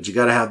 but you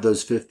got to have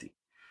those 50.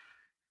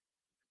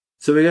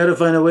 So we got to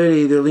find a way to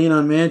either lean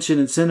on Manchin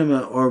and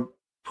Sinema or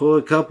pull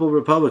a couple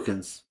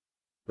Republicans.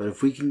 But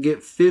if we can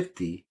get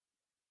 50,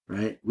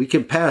 right, we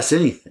can pass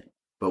anything.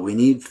 But we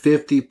need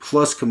 50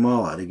 plus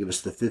Kamala to give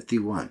us the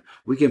 51.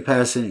 We can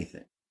pass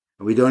anything.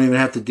 And we don't even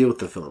have to deal with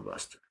the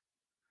filibuster,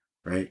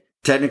 right?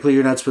 Technically,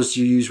 you're not supposed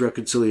to use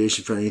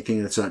reconciliation for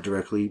anything that's not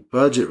directly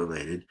budget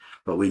related.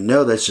 But we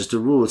know that's just a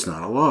rule. It's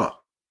not a law.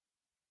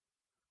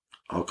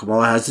 All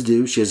Kamala has to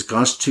do, she has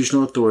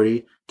constitutional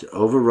authority to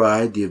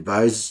override the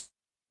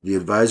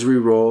advisory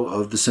role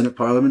of the Senate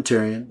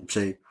parliamentarian and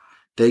say,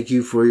 thank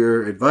you for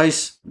your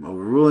advice. I'm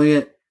overruling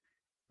it,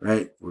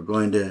 right? We're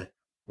going to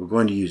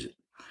use it.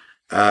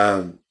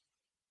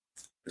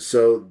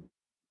 So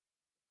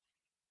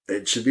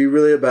it should be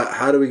really about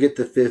how do we get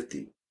the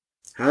 50?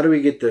 How do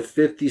we get the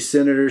 50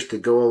 senators to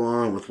go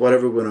along with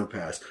whatever we're going to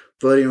pass?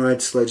 Voting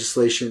rights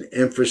legislation,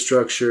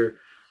 infrastructure,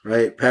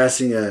 right?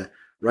 Passing a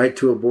right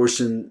to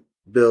abortion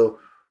bill,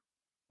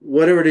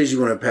 whatever it is you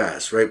want to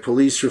pass, right?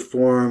 Police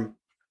reform,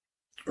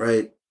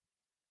 right?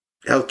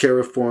 Healthcare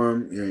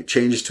reform,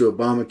 changes to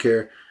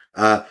Obamacare.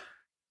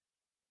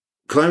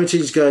 Climate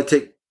change's got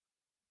to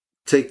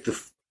take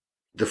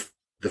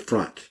the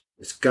front.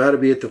 It's got to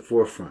be at the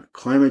forefront.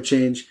 Climate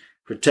change,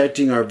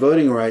 protecting our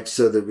voting rights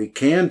so that we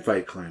can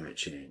fight climate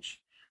change,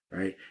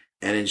 right?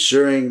 And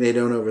ensuring they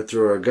don't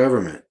overthrow our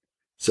government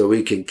so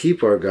we can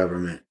keep our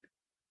government,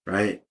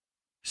 right?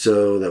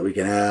 So that we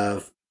can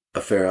have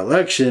a fair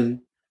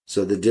election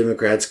so the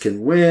Democrats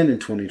can win in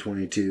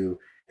 2022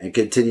 and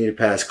continue to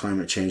pass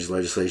climate change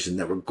legislation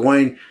that we're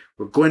going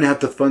to have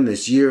to fund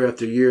this year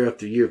after year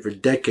after year for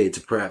decades,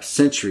 perhaps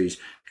centuries,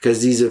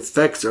 because these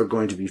effects are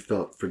going to be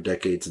felt for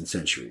decades and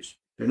centuries.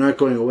 They're not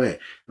going away.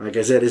 Like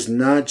I said, it's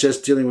not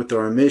just dealing with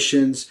our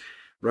emissions,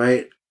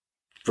 right,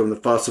 from the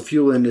fossil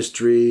fuel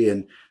industry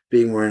and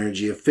being more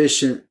energy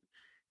efficient,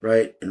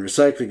 right, and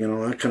recycling and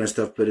all that kind of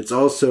stuff, but it's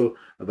also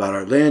about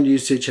our land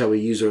usage, how we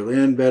use our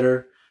land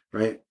better,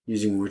 right,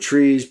 using more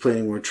trees,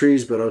 planting more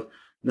trees, but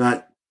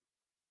not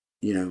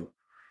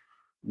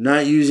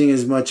using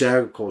as much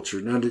agriculture,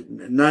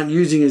 not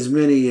using as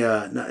many,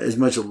 not as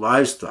much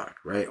livestock,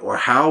 right, or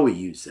how we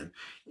use them,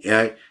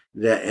 right,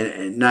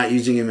 and not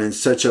using them in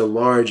such a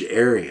large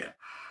area,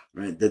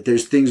 right, that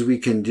there's things we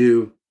can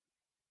do,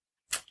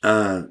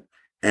 and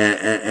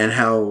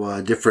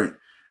how different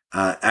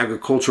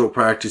agricultural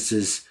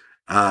practices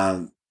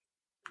can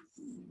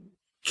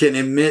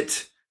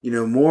emit,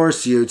 more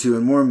CO2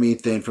 and more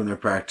methane from their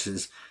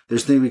practices.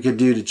 There's things we can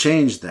do to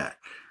change that,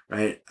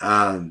 right?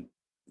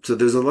 So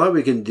there's a lot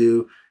we can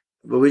do,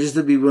 but we just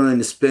have to be willing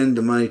to spend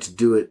the money to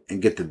do it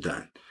and get them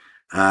done.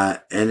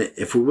 And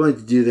if we're willing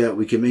to do that,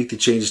 we can make the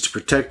changes to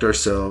protect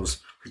ourselves,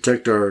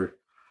 protect our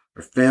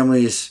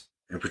families,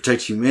 and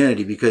protect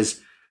humanity,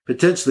 because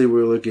potentially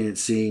we're looking at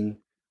seeing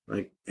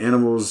like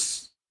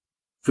animals,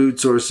 food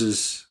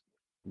sources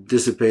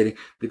dissipating.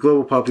 The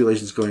global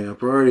population is going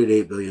up. We're already at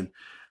 8 billion.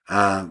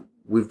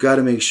 We've got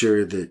to make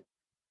sure that,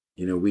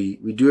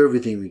 we do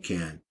everything we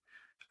can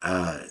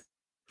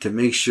to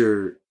make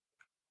sure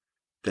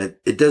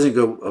that it doesn't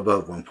go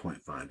above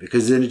 1.5,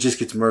 because then it just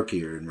gets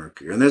murkier and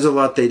murkier. And there's a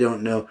lot they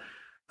don't know.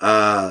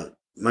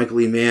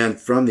 Michael E. Mann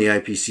from the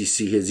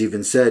IPCC has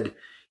even said,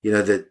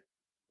 that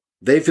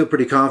they feel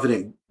pretty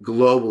confident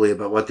globally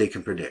about what they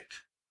can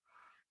predict,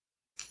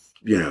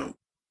 and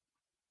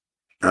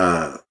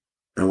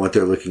what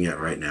they're looking at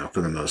right now for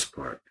the most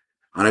part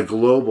on a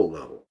global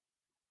level.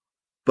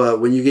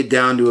 But when you get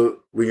down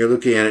to when you're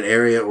looking at an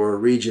area or a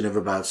region of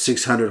about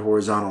 600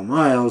 horizontal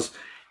miles,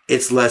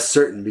 it's less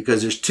certain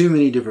because there's too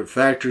many different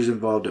factors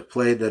involved at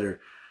play that are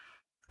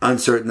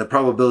uncertain. The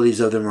probabilities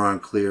of them are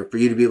unclear for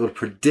you to be able to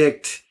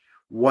predict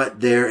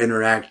what their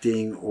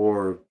interacting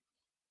or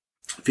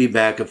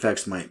feedback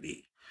effects might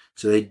be.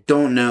 So they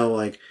don't know,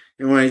 like,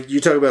 when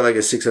you talk about like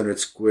a 600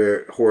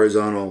 square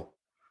horizontal,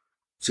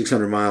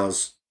 600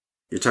 miles,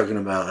 you're talking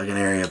about like an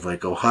area of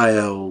like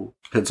Ohio,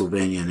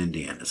 Pennsylvania, and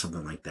Indiana,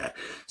 something like that.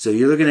 So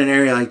you're looking at an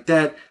area like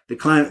that,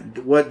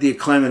 what the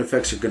climate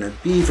effects are going to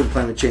be from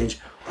climate change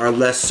are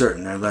less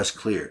certain, they're less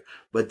clear.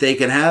 But they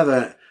can have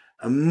a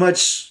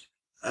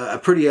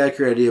pretty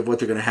accurate idea of what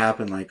they're going to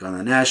happen, like on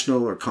a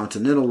national or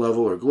continental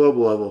level or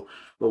global level.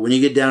 But when you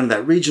get down to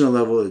that regional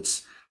level,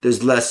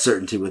 there's less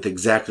certainty with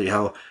exactly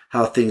how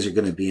things are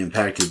going to be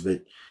impacted.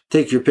 But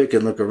take your pick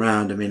and look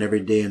around. I mean, every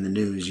day in the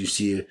news, you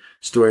see a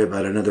story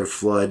about another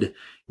flood,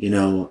 we've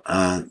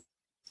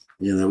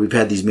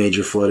had these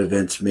major flood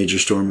events, major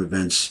storm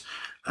events,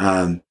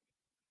 that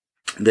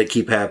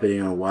keep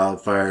happening,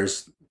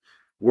 wildfires,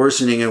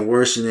 worsening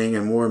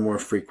and more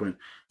frequent.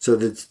 So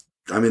the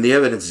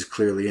evidence is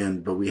clearly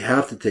in, but we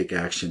have to take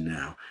action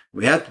now.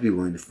 We have to be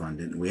willing to fund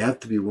it, and we have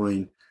to be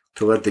willing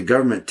to let the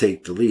government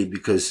take the lead,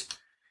 because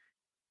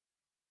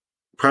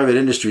private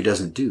industry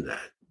doesn't do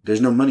that.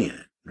 There's no money in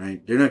it,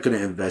 right? They're not going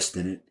to invest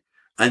in it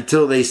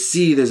until they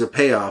see there's a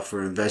payoff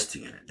for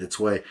investing in it. That's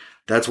why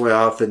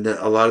often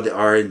a lot of the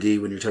R&D,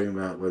 when you're talking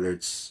about whether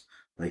it's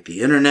like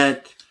the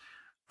internet,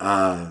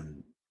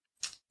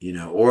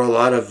 or a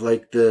lot of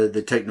like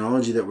the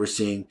technology that we're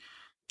seeing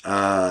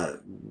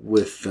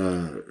with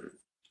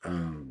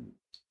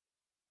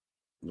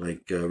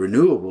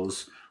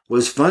renewables,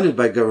 was funded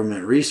by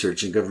government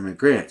research and government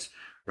grants,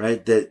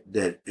 right?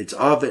 That it's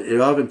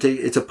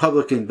a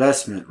public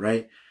investment,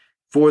 right,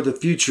 for the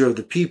future of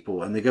the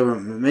people, and the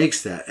government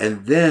makes that.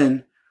 And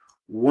then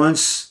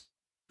once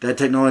that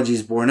technology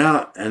is borne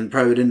out and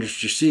private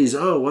industry sees,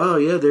 oh, wow,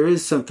 yeah, there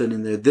is something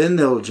in there, then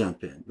they'll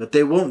jump in. But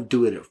they won't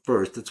do it at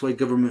first. That's why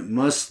government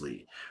must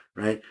lead,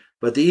 right?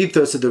 But the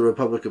ethos of the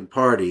Republican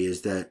Party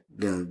is that,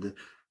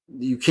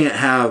 you can't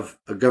have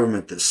a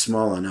government that's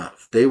small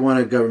enough. They want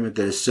a government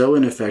that is so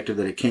ineffective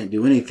that it can't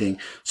do anything,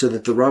 so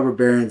that the robber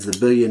barons, the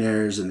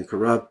billionaires, and the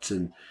corrupt,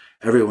 and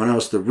everyone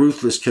else, the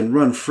ruthless, can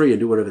run free and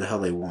do whatever the hell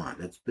they want.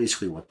 That's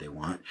basically what they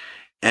want.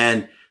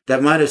 And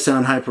That might have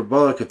sounded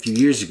hyperbolic a few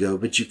years ago,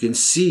 but you can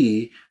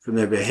see from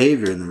their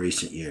behavior in the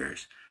recent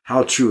years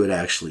how true it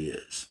actually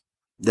is.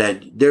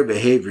 That their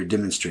behavior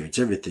demonstrates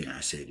everything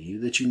I say to you,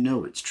 that you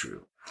know it's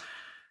true.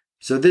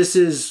 So this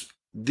is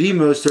the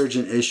most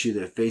urgent issue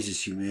that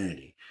faces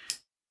humanity.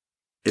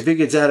 If it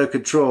gets out of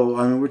control,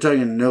 I mean, we're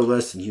talking no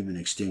less than human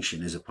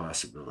extinction is a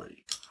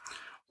possibility.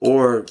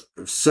 Or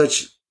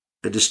such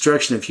a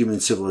destruction of human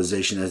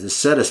civilization as to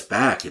set us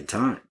back in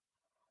time.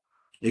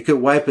 It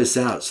could wipe us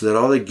out so that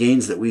all the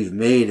gains that we've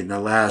made in the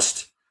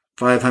last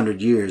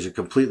 500 years are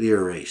completely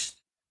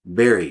erased,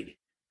 buried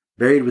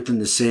within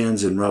the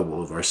sands and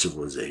rubble of our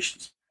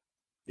civilizations.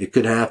 It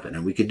could happen,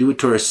 and we could do it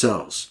to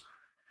ourselves.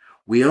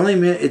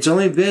 It's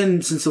only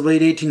been since the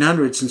late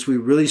 1800s since we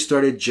really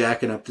started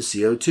jacking up the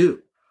CO2.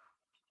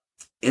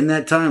 In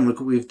that time, look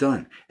what we've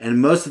done.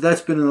 And most of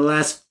that's been in the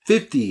last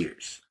 50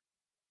 years,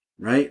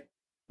 right?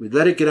 We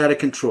let it get out of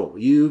control.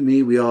 You,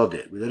 me, we all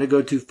did. We let it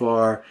go too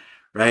far,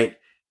 right?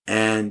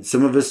 And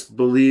some of us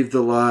believed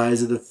the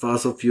lies of the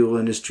fossil fuel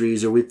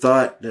industries, or we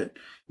thought that,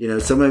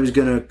 somebody was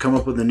going to come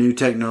up with a new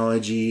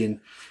technology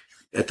and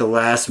at the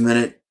last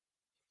minute,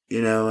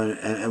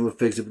 and we'll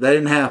fix it. But that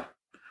didn't happen.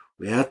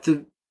 We have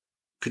to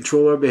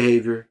control our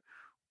behavior.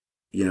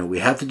 We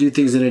have to do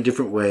things in a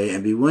different way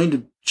and be willing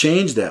to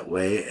change that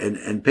way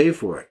and pay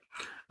for it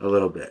a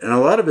little bit. And a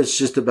lot of it's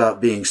just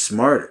about being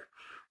smarter,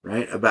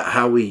 right? About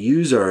how we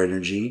use our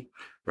energy,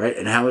 right?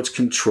 And how it's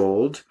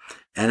controlled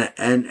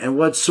and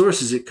what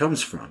sources it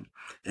comes from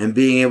and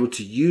being able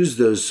to use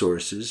those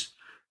sources,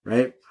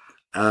 right?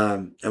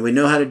 And we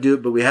know how to do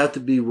it, but we have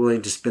to be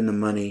willing to spend the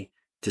money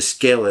to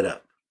scale it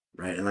up,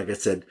 right? And like I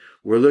said,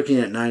 we're looking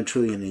at $9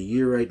 trillion a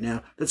year right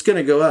now. That's going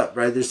to go up,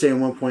 right? They're saying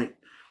 1.1%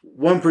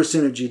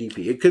 of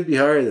GDP. It could be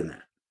higher than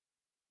that.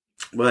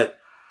 But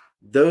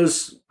a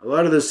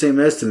lot of those same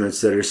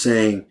estimates that are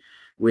saying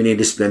we need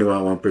to spend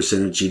about 1%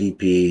 of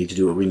GDP to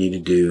do what we need to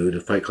do to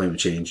fight climate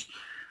change,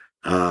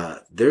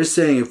 they're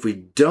saying if we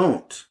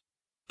don't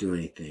do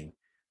anything,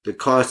 the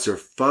costs are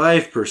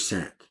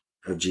 5%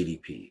 of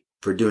GDP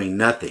for doing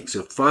nothing.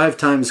 So 5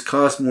 times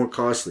more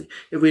costly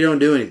if we don't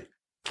do anything.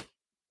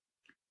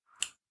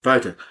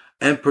 5 times.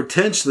 And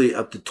potentially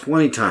up to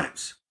 20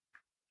 times.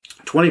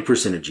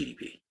 20% of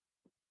GDP.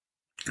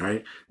 All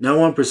right. Not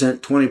 1%,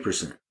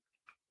 20%.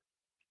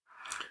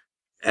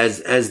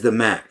 As the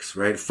max,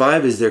 right?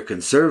 5 is their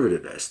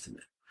conservative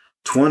estimate.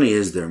 20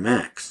 is their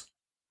max.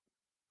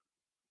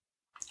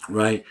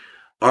 Right?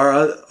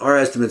 Our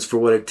estimates for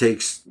what it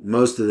takes,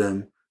 most of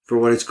them, for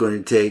what it's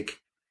going to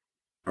take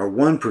are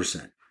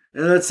 1%.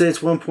 And let's say it's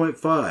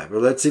 1.5, or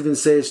let's even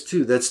say it's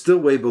 2. That's still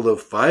way below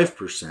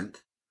 5%,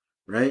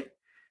 right?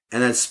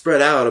 And that's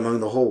spread out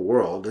among the whole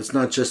world. It's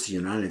not just the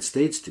United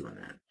States doing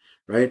that,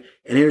 right?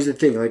 And here's the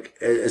thing, like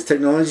as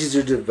technologies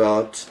are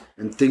developed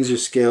and things are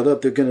scaled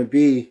up, they're going to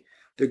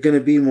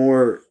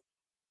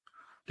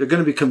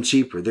become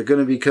cheaper. They're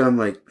going to become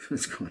like,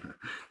 what's going on?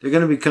 They're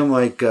going to become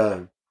like,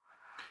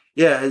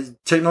 as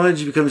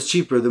technology becomes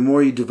cheaper, the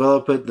more you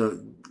develop it,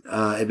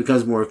 it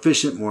becomes more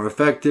efficient, more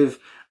effective.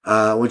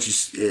 Once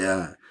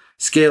you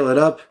scale it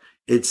up,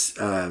 it's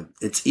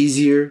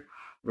easier,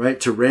 right,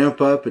 to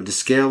ramp up and to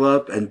scale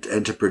up and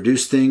to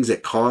produce things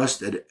at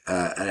cost at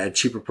a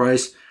cheaper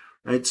price,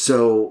 right?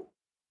 So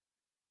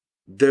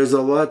there's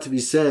a lot to be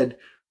said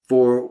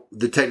for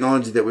the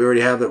technology that we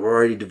already have, that we're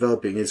already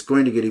developing. It's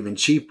going to get even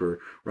cheaper,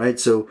 right?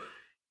 So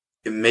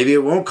maybe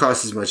it won't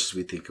cost as much as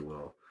we think it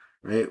will,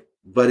 right?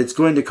 But it's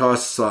going to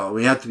cost us a lot.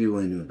 We have to be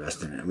willing to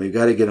invest in it. And we've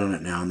got to get on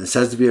it now. And this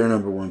has to be our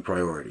number one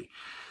priority.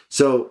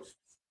 So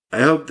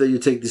I hope that you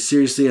take this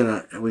seriously.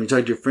 And when you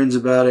talk to your friends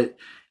about it,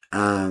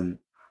 that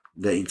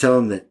you tell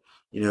them that,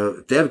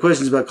 if they have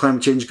questions about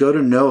climate change, go to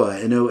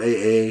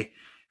NOAA,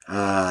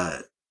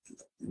 NOAA,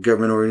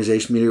 government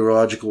organization,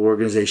 meteorological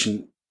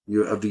organization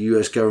of the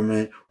U.S.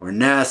 government, or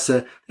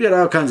NASA. They got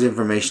all kinds of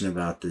information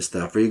about this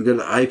stuff. Or you can go to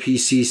the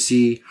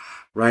IPCC,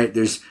 right?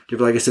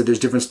 Like I said, there's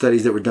different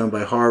studies that were done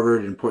by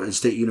Harvard and Portland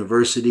State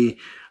University,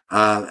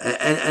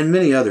 and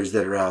many others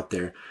that are out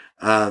there,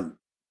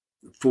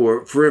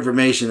 for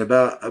information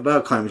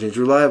about climate change,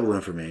 reliable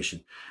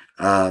information.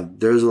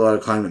 There's a lot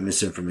of climate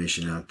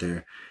misinformation out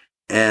there.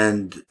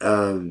 And,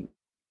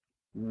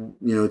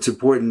 it's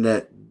important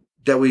that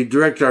we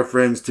direct our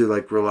friends to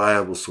like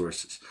reliable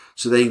sources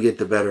so they can get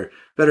the better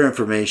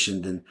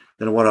information than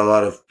what a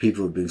lot of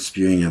people have been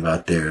spewing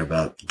about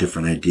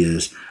different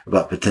ideas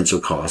about potential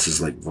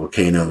causes like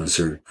volcanoes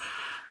or,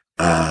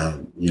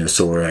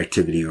 solar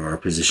activity or our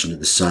position to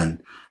the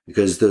sun,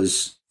 because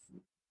those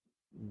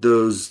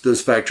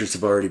factors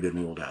have already been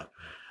ruled out.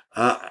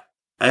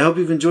 I hope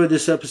you've enjoyed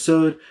this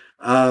episode.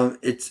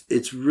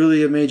 It's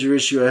really a major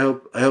issue. I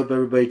hope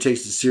everybody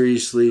takes it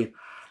seriously.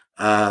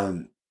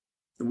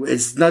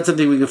 It's not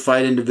something we can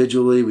fight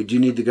individually. We do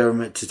need the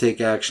government to take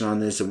action on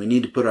this, and we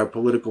need to put our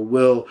political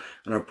will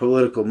and our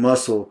political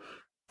muscle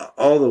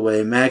all the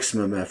way,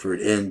 maximum effort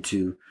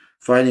into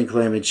fighting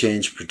climate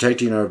change,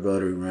 protecting our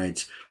voting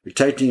rights,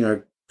 protecting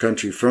our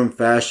country from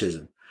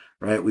fascism,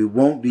 right? We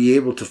won't be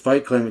able to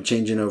fight climate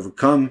change and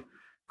overcome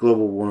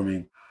global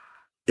warming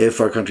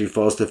if our country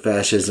falls to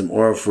fascism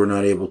or if we're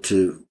not able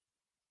to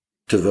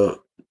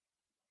vote.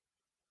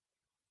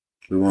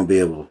 We won't be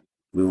able.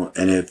 We won't.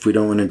 And if we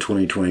don't win in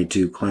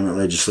 2022,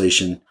 climate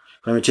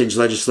change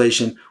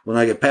legislation will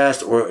not get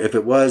passed, or if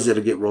it was,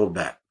 it'll get rolled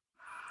back.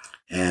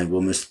 And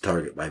we'll miss the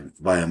target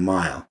by a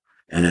mile.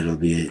 And it'll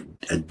be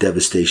a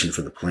devastation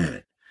for the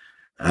planet.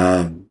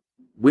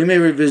 We may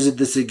revisit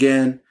this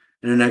again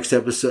in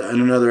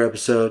another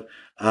episode.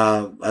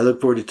 I look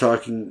forward to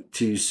talking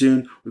to you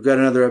soon. We've got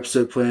another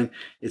episode planned.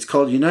 It's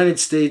called the United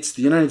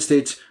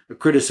States of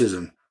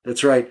Criticism.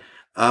 That's right.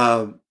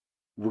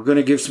 We're going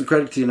to give some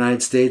credit to the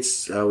United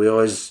States. We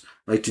always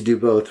like to do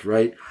both,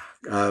 right?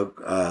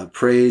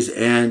 Praise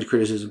and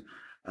criticism.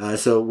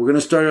 So we're going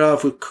to start it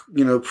off with,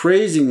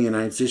 praising the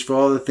United States for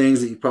all the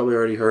things that you probably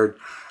already heard.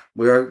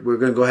 We're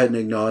going to go ahead and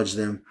acknowledge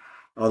them,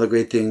 all the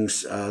great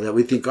things that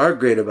we think are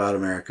great about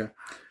America.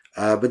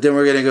 But then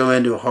we're going to go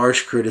into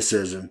harsh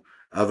criticism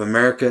of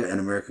America and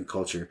American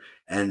culture.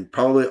 And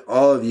probably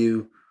all of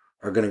you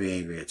are going to be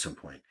angry at some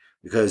point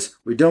because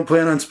we don't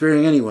plan on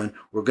sparing anyone.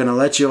 We're going to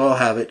let you all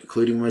have it,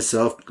 including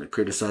myself. I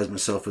criticize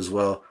myself as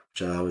well,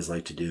 which I always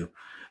like to do.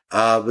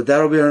 But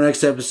that'll be our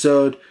next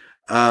episode.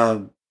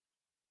 I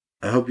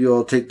hope you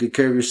all take good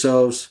care of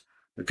yourselves,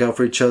 look out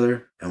for each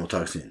other, and we'll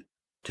talk soon.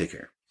 Take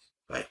care.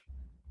 Bye.